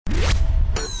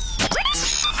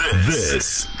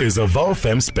This is a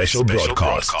VowFM special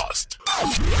broadcast.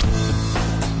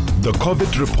 The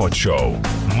COVID Report Show,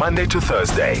 Monday to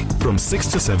Thursday from 6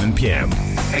 to 7 p.m.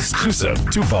 Exclusive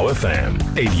to VowFM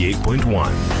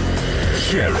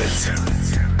 88.1. Hear it.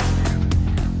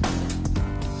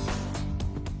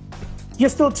 You're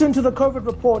still tuned to the COVID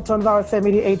report on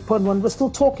VowFM 88.1. We're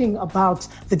still talking about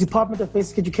the Department of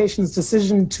Basic Education's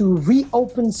decision to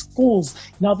reopen schools.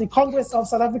 Now, the Congress of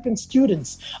South African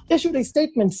Students issued a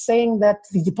statement saying that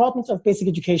the Department of Basic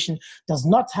Education does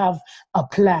not have a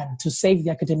plan to save the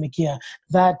academic year,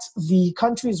 that the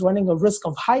country is running a risk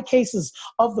of high cases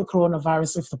of the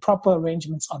coronavirus if the proper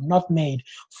arrangements are not made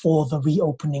for the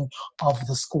reopening of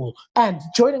the school. And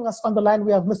joining us on the line,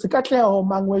 we have Mr. Katleho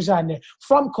Mangwejane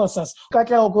from COSAS.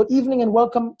 Katleho, good evening and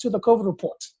welcome to the COVID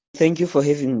report. Thank you for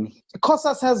having me.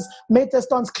 COSAS has made their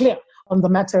stance clear on the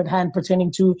matter at hand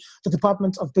pertaining to the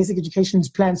Department of Basic Education's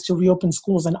plans to reopen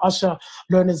schools and usher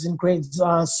learners in grades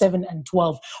 7 and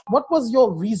 12. What was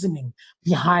your reasoning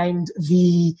behind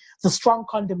the strong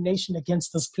condemnation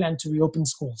against this plan to reopen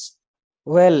schools?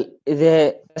 Well,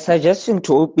 the suggestion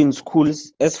to open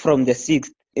schools as from the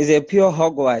 6th is a pure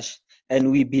hogwash. And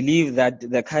we believe that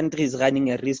the country is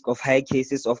running a risk of high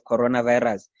cases of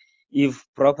coronavirus if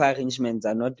proper arrangements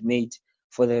are not made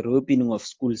for the reopening of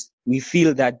schools. We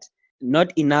feel that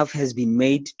not enough has been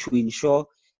made to ensure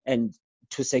and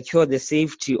to secure the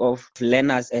safety of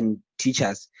learners and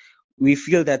teachers. We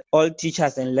feel that all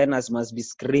teachers and learners must be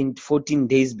screened 14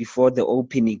 days before the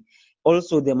opening.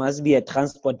 Also, there must be a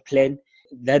transport plan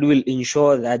that will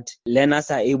ensure that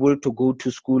learners are able to go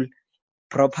to school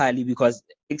properly, because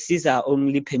taxis are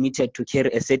only permitted to carry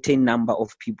a certain number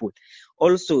of people.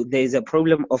 Also, there is a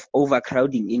problem of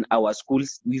overcrowding in our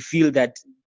schools. We feel that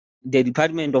the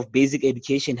Department of Basic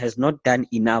Education has not done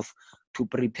enough to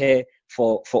prepare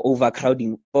for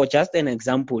overcrowding. For just an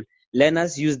example,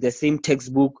 learners use the same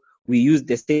textbook, we use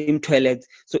the same toilets,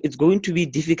 so it's going to be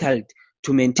difficult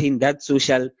to maintain that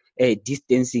social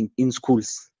distancing in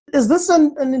schools. Is this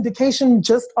an indication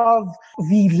just of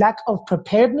the lack of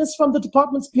preparedness from the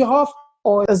department's behalf,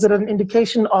 or is it an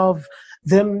indication of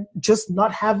them just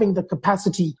not having the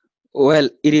capacity? Well,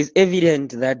 it is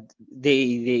evident that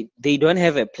they don't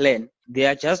have a plan. They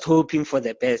are just hoping for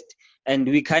the best. And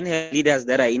we can't have leaders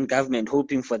that are in government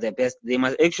hoping for the best. They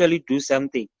must actually do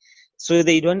something. So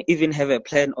they don't even have a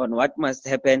plan on what must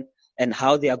happen and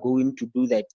how they are going to do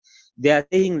that. They are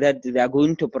saying that they are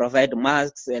going to provide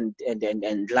masks and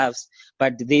gloves,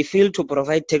 but they fail to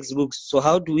provide textbooks. So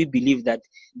how do we believe that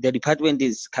the department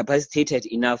is capacitated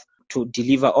enough to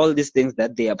deliver all these things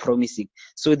that they are promising?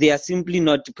 So they are simply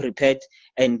not prepared,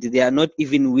 and they are not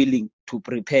even willing to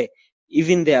prepare.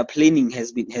 Even their planning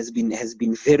has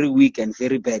been very weak and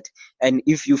very bad. And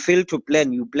if you fail to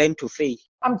plan, you plan to fail.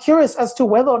 I'm curious as to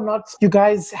whether or not you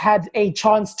guys had a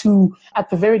chance to, at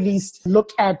the very least,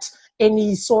 look at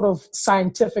any sort of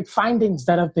scientific findings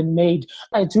that have been made.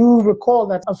 I do recall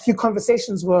that a few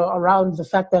conversations were around the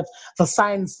fact that the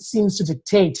science seems to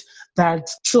dictate that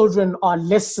children are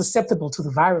less susceptible to the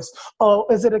virus. Or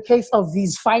is it a case of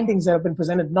these findings that have been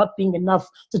presented not being enough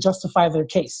to justify their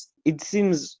case? It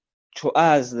seems to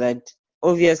us that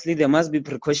obviously there must be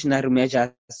precautionary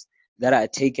measures that are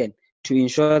taken to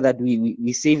ensure that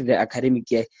we save the academic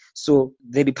year. So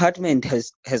the department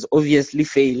has obviously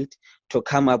failed to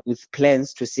come up with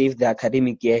plans to save the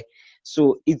academic year.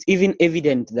 So it's even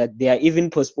evident that they are even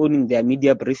postponing their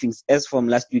media briefings as from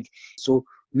last week. So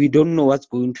we don't know what's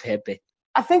going to happen.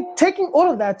 I think taking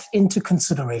all of that into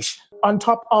consideration, on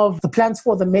top of the plans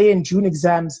for the May and June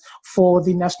exams for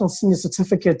the National Senior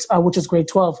Certificate, which is grade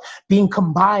 12, being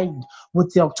combined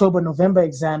with the October-November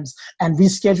exams and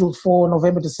rescheduled for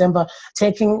November-December,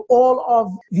 taking all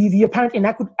of the apparent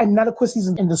inadequacies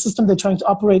in the system they're trying to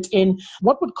operate in,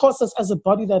 what would cause us as a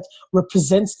body that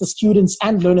represents the students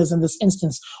and learners in this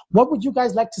instance? What would you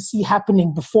guys like to see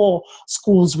happening before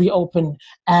schools reopen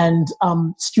and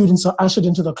students are ushered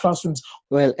into the classrooms?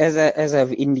 Well, as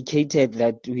I've indicated,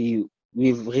 that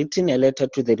we've written a letter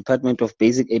to the Department of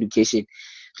Basic Education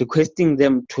requesting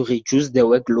them to reduce the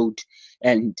workload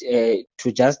and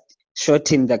to just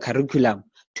shorten the curriculum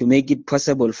to make it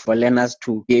possible for learners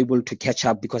to be able to catch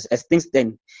up. Because as things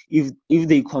stand, if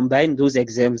they combine those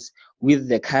exams with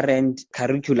the current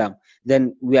curriculum,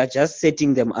 then we are just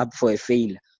setting them up for a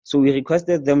failure. So we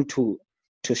requested them to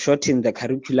shorten the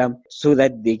curriculum so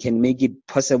that they can make it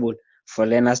possible for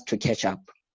learners to catch up.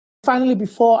 Finally,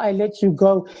 before I let you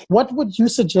go, what would you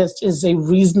suggest is a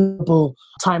reasonable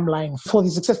timeline for the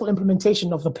successful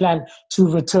implementation of the plan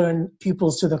to return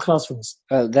pupils to the classrooms?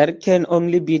 That can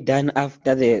only be done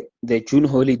after the June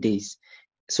holidays,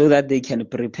 so that they can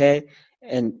prepare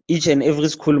and each and every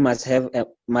school must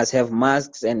have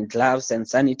masks and gloves and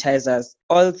sanitizers.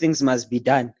 All things must be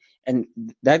done, and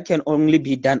that can only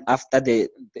be done after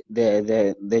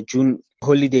the June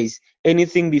holidays.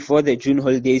 Anything before the June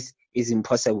holidays is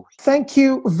impossible. Thank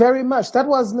you very much. That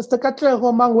was Mr.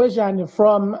 Katlego Mangwejane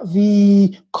from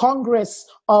the Congress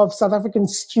of South African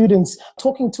Students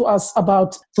talking to us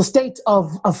about the state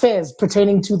of affairs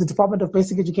pertaining to the Department of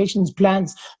Basic Education's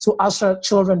plans to usher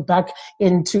children back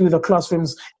into the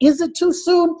classrooms. Is it too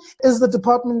soon? Is the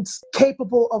department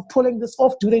capable of pulling this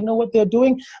off? Do they know what they're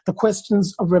doing? The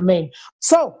questions remain.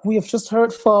 So we have just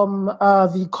heard from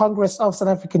the Congress of South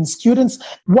African Students.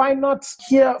 Why not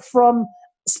hear from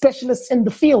specialists in the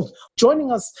field?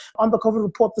 Joining us on the COVID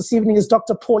report this evening is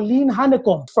Dr. Pauline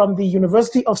Hanekom from the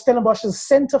University of Stellenbosch's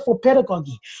Center for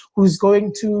Pedagogy, who's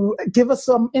going to give us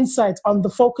some insight on the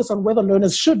focus on whether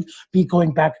learners should be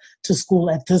going back to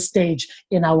school at this stage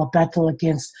in our battle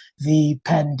against the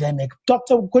pandemic.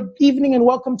 Doctor, good evening and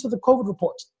welcome to the COVID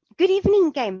report. Good evening,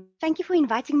 Game. Thank you for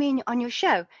inviting me on your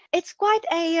show. It's quite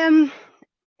a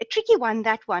tricky one,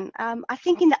 that one. I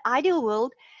think in the ideal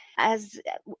world, as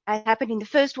happened in the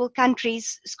first world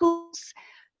countries, schools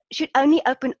should only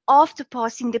open after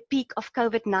passing the peak of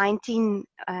COVID-19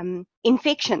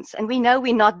 infections, and we know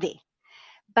we're not there.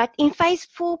 But in phase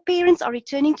 4, parents are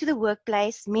returning to the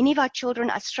workplace. Many of our children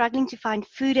are struggling to find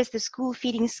food as the school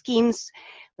feeding schemes,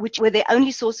 which were their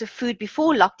only source of food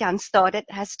before lockdown started,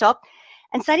 has stopped.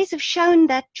 And studies have shown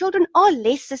that children are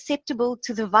less susceptible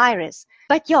to the virus.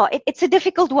 But yeah, it's a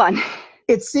difficult one.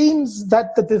 It seems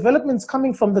that the developments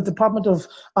coming from the Department of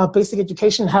Basic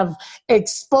Education have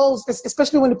exposed,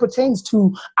 especially when it pertains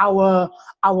to our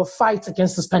fight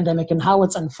against this pandemic and how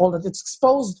it's unfolded, it's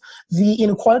exposed the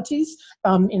inequalities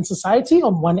in society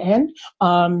on one end.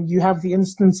 You have the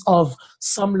instance of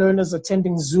some learners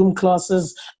attending Zoom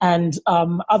classes and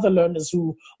other learners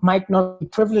who might not be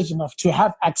privileged enough to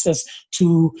have access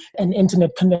to an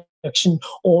internet connection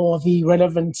or the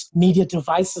relevant media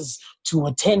devices to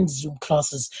attend Zoom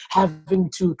classes, having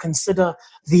to consider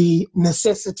the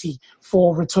necessity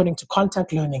for returning to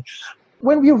contact learning.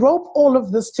 When we rope all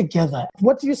of this together,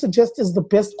 what do you suggest is the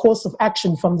best course of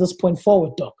action from this point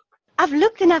forward, Doc? I've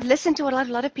looked and I've listened to what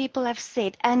a lot of people have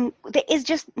said, and there is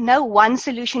just no one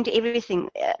solution to everything,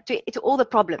 to all the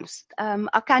problems.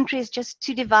 Our country is just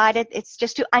too divided. It's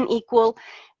just too unequal.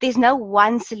 There's no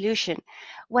one solution.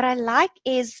 What I like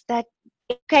is that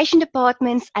education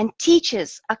departments and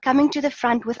teachers are coming to the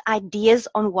front with ideas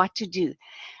on what to do.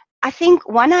 I think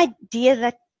one idea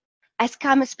that has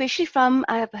come especially from,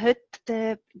 I've heard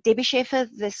Debbie Scheffer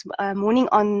this morning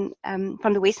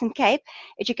from the Western Cape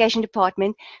Education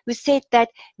Department, who said that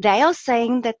they are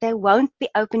saying that they won't be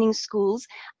opening schools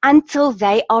until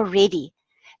they are ready.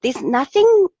 There's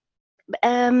nothing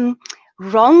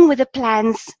wrong with the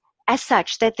plans as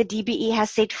such that the DBE has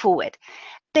set forward.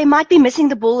 They might be missing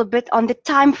the ball a bit on the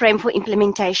time frame for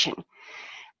implementation.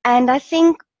 And I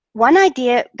think one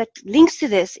idea that links to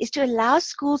this is to allow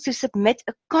schools to submit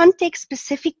a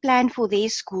context-specific plan for their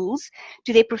schools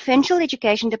to their provincial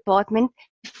education department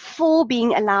before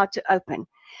being allowed to open.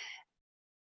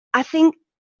 I think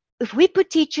if we put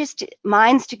teachers'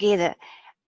 minds together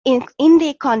in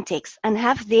their context and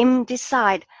have them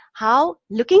decide how,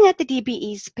 looking at the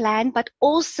DBE's plan, but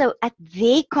also at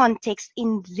their context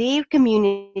in their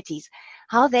communities,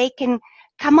 how they can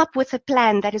come up with a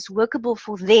plan that is workable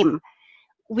for them,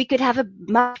 we could have a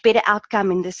much better outcome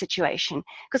in this situation.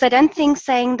 Because I don't think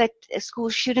saying that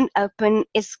schools shouldn't open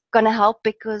is going to help,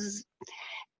 because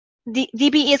the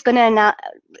DBE is going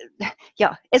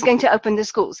to open the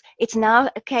schools. It's now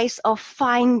a case of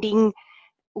finding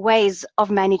ways of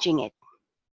managing it.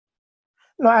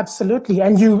 No, absolutely,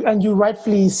 and you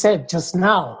rightfully said just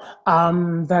now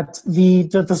that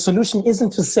the solution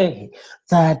isn't to say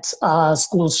that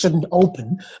schools shouldn't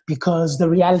open, because the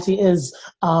reality is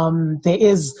there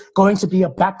is going to be a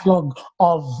backlog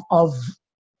of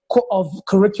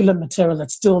curriculum material that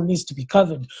still needs to be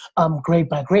covered grade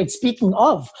by grade. Speaking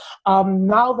of,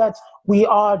 now that we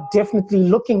are definitely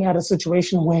looking at a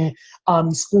situation where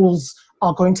schools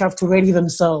are going to have to ready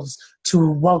themselves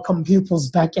to welcome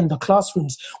pupils back in the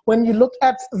classrooms. When you look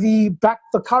at the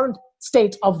current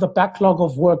state of the backlog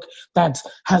of work that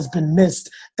has been missed,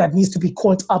 that needs to be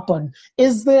caught up on,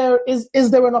 is there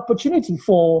an opportunity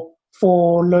for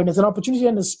learners, an opportunity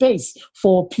and a space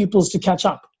for pupils to catch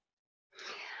up?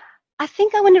 I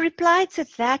think I want to reply to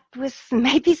that with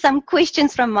maybe some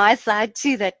questions from my side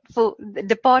too, that for the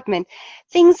department.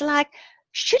 Things like,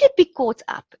 should it be caught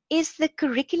up? Is the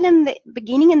curriculum the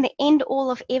beginning and the end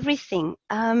all of everything?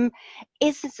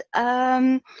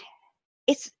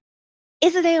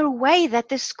 is there a way that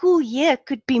the school year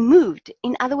could be moved?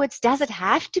 In other words, does it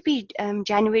have to be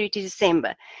January to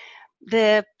December?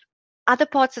 The other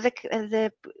parts of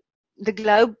the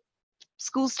globe,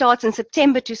 school starts in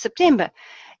September to September.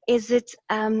 Is it,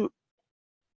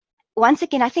 once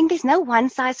again, I think there's no one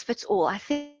size fits all. I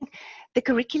think the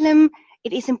curriculum,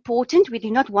 it is important. We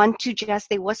do not want to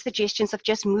there was suggestions of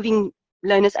just moving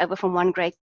learners over from one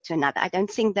grade to another. I don't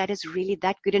think that is really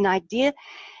that good an idea.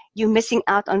 You're missing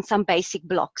out on some basic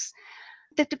blocks.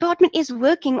 The department is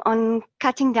working on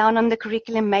cutting down on the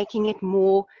curriculum, making it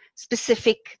more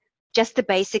specific, just the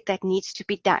basic that needs to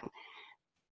be done.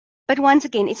 But once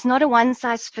again, it's not a one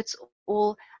size fits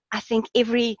all. I think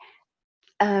every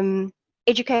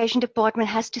education department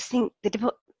has to think, the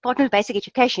Department of Basic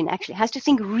Education actually has to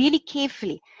think really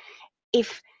carefully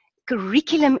if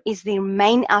curriculum is the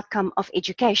main outcome of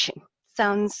education.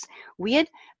 Sounds weird,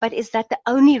 but is that the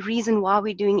only reason why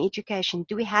we're doing education?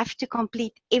 Do we have to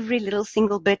complete every little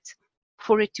single bit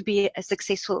for it to be a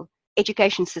successful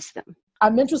education system?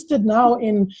 I'm interested now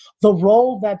in the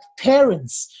role that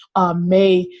parents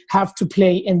may have to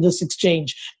play in this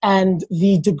exchange and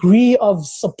the degree of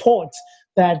support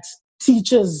that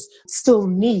teachers still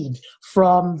need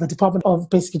from the Department of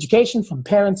Basic Education, from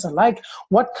parents alike.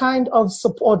 What kind of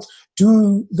support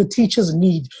do the teachers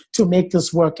need to make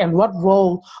this work? And what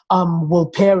role will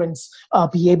parents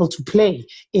be able to play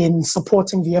in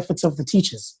supporting the efforts of the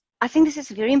teachers? I think this is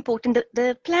very important.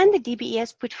 The plan the DBE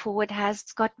has put forward has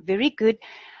got very good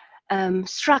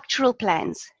structural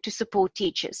plans to support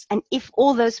teachers. And if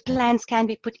all those plans can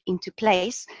be put into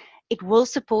place, it will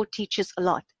support teachers a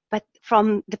lot. But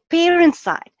from the parent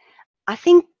side, I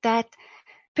think that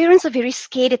parents are very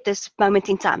scared at this moment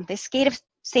in time. They're scared of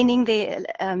sending their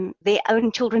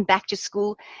own children back to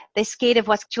school. They're scared of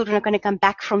what children are going to come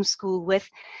back from school with.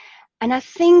 And I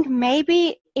think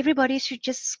maybe everybody should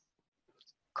just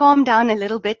calm down a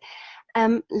little bit.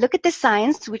 Look at the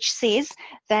science, which says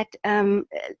that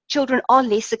children are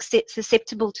less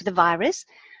susceptible to the virus.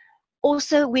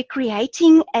 Also, we're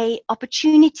creating an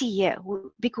opportunity here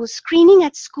because screening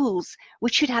at schools,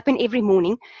 which should happen every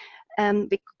morning,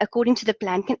 according to the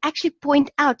plan, can actually point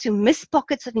out to missed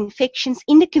pockets of infections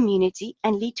in the community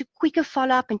and lead to quicker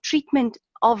follow-up and treatment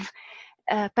of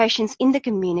patients in the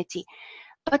community.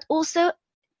 But also,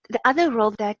 the other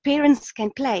role that parents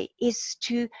can play is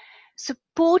to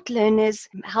support learners,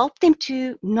 help them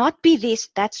to not be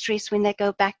that stressed when they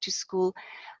go back to school,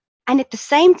 and at the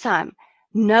same time,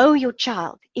 know your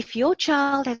child. If your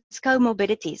child has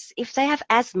comorbidities, if they have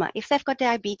asthma, if they've got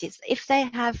diabetes, if they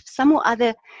have some or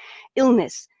other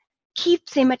illness, keep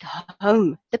them at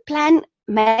home. The plan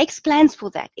makes plans for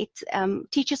that.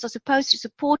 Teachers are supposed to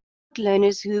support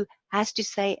learners who has to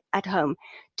stay at home.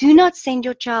 Do not send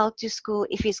your child to school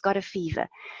if he's got a fever.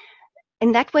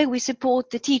 In that way, we support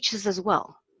the teachers as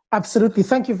well. Absolutely.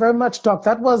 Thank you very much, Doc.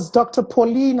 That was Dr.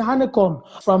 Pauline Hanekom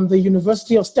from the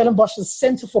University of Stellenbosch's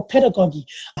Center for Pedagogy,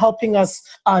 helping us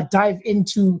dive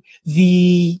into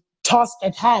the task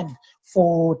at hand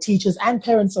for teachers and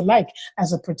parents alike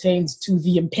as it pertains to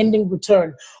the impending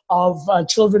return of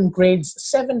children grades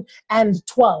 7 and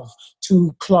 12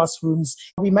 to classrooms.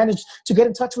 We managed to get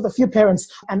in touch with a few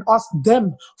parents and ask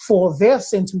them for their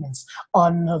sentiments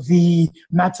on the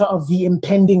matter of the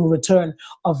impending return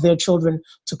of their children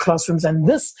to classrooms. And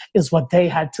this is what they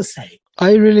had to say.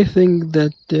 I really think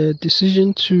that the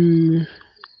decision to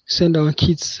send our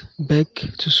kids back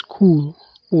to school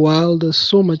while there's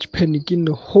so much panic in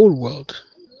the whole world,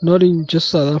 not in just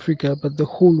South Africa, but the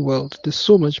whole world, there's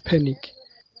so much panic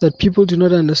that people do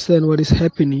not understand what is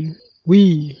happening.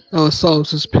 We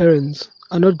ourselves as parents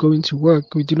are not going to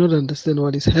work. We do not understand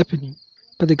what is happening.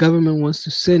 But the government wants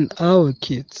to send our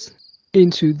kids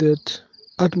into that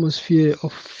atmosphere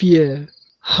of fear.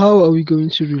 How are we going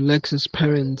to relax as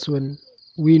parents when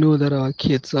we know that our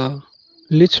kids are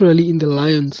literally in the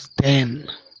lion's den?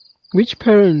 Which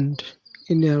parent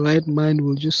in their right mind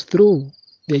will just throw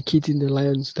their kid in the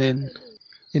lion's den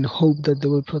in hope that they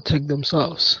will protect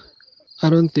themselves? I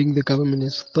don't think the government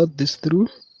has thought this through.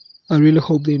 I really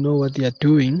hope they know what they are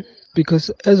doing, because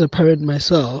as a parent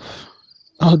myself,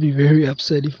 I'll be very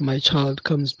upset if my child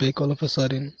comes back all of a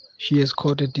sudden. She has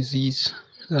caught a disease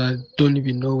that I don't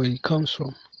even know where it comes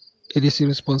from. It is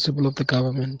irresponsible of the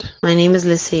government. My name is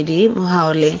Lesedi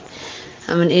Muhaole.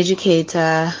 I'm an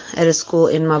educator at a school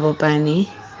in Mabopane.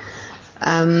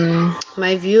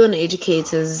 My view on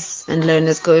educators and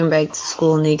learners going back to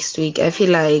school next week, I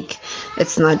feel like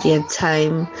it's not yet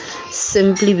time,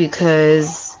 simply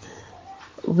because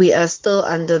we are still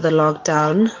under the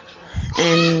lockdown.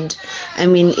 And I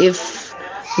mean, if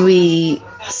we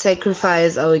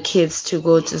sacrifice our kids to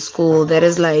go to school. That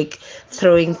is like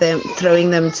throwing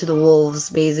them to the wolves,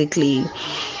 basically.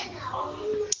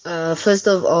 First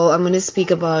of all, I'm going to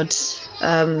speak about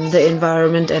the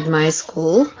environment at my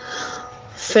school.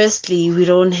 Firstly, we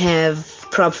don't have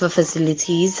proper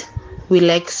facilities. We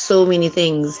lack so many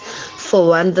things. For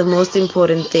one, the most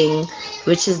important thing,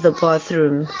 which is the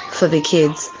bathroom for the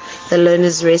kids, the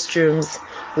learners' restrooms.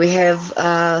 We have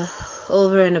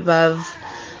over and above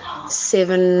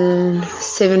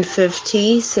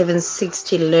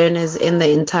 760 learners in the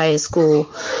entire school,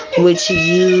 which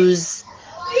use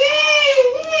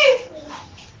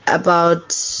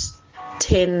about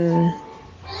 10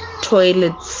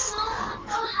 toilets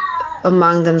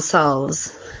among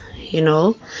themselves.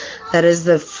 That is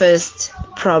the first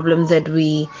problem that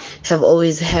we have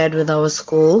always had with our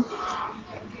school.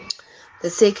 The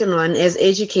second one, as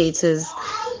educators,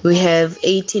 we have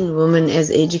 18 women as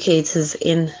educators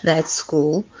in that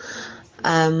school,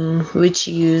 which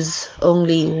use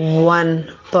only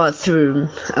one bathroom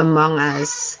among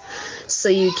us. So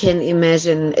you can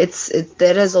imagine,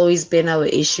 that has always been our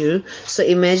issue. So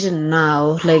imagine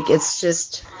now, like it's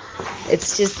just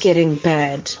getting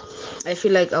bad. I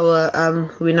feel like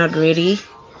we're not ready.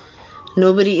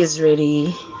 Nobody is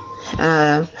ready.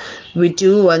 We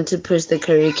do want to push the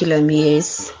curriculum,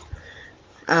 yes,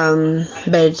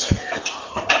 but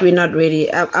we're not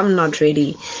ready. I'm not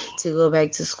ready to go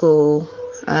back to school,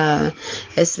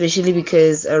 especially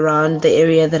because around the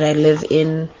area that I live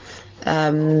in,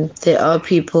 there are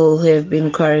people who have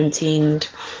been quarantined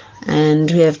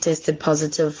and who have tested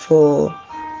positive for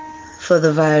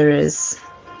the virus.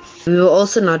 We were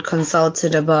also not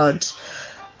consulted about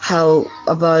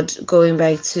going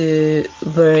back to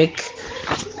work.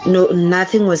 No,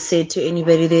 nothing was said to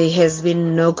anybody. There has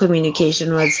been no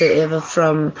communication whatsoever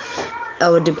from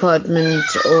our department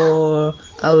or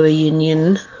our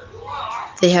union.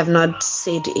 They have not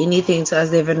said anything to us.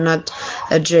 They have not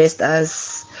addressed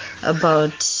us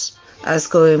about us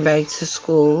going back to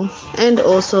school. And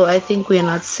also, I think we're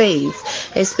not safe,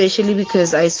 especially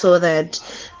because I saw that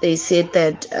they said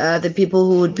that the people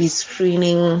who would be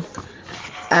screening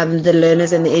the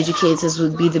learners and the educators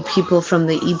would be the people from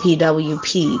the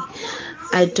EPWP.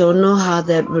 I don't know how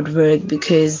that would work,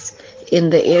 because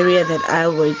in the area that I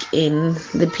work in,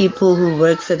 the people who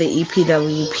work for the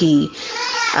EPWP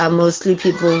are mostly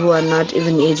people who are not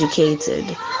even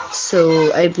educated.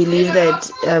 So I believe that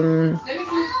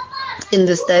in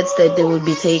the stats that they would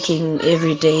be taking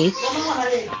every day,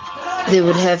 they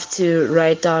would have to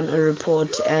write down a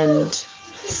report and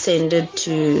send it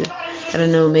to, I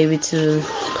don't know, maybe to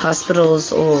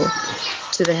hospitals or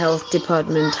to the health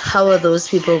department. How are those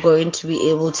people going to be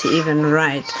able to even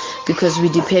write? Because we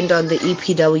depend on the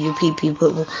EPWP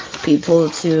people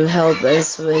to help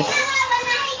us with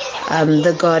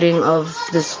the guarding of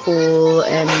the school,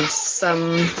 and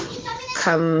some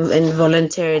come and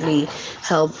voluntarily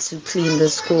help to clean the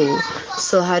school.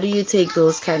 So how do you take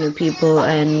those kind of people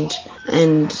and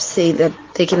say that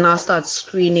they can now start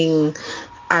screening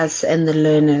us and the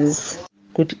learners?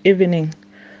 Good evening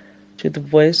to the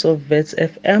voice of Vets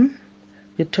FM.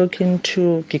 You're talking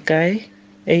to Gikai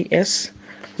AS,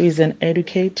 who is an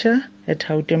educator at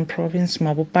Gauteng Province,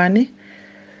 Mabopane.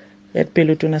 At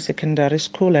Pelotona Secondary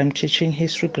School, I'm teaching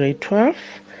history grade 12.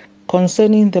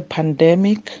 Concerning the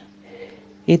pandemic,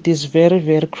 it is very,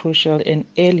 very crucial and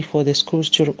early for the schools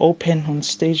to open on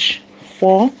stage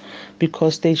 4,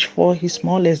 because stage 4 is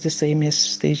more or less the same as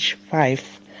stage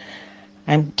 5.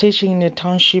 I'm teaching in a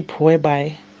township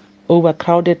whereby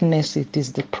overcrowdedness it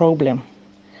is the problem.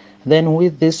 Then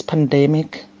with this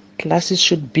pandemic, classes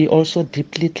should be also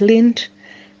deeply cleaned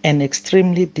and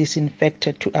extremely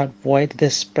disinfected to avoid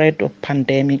the spread of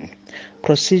pandemic.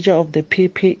 Procedure of the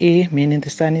PPE, meaning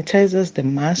the sanitizers, the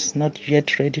masks, not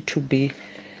yet ready to be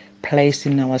placed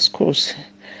in our schools.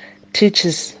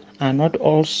 Teachers are not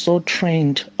also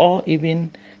trained or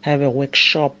even have a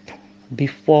workshop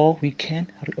before we can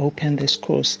reopen the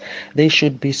schools. They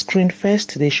should be screened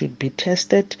first, they should be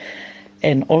tested,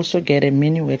 and also get a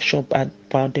mini workshop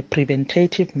about the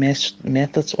preventative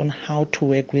methods on how to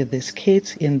work with these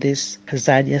kids in this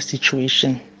hazardous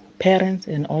situation. Parents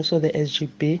and also the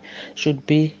SGB should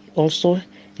be also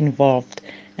involved.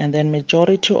 And then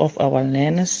majority of our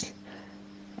learners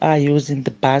are using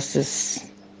the buses,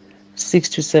 6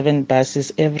 to 7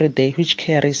 buses every day, which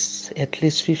carries at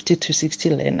least 50 to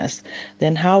 60 learners.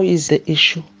 Then how is the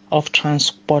issue of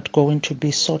transport going to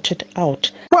be sorted out?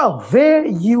 Well, there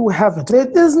you have it.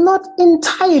 It is not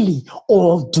entirely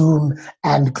all doom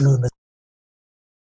and gloom.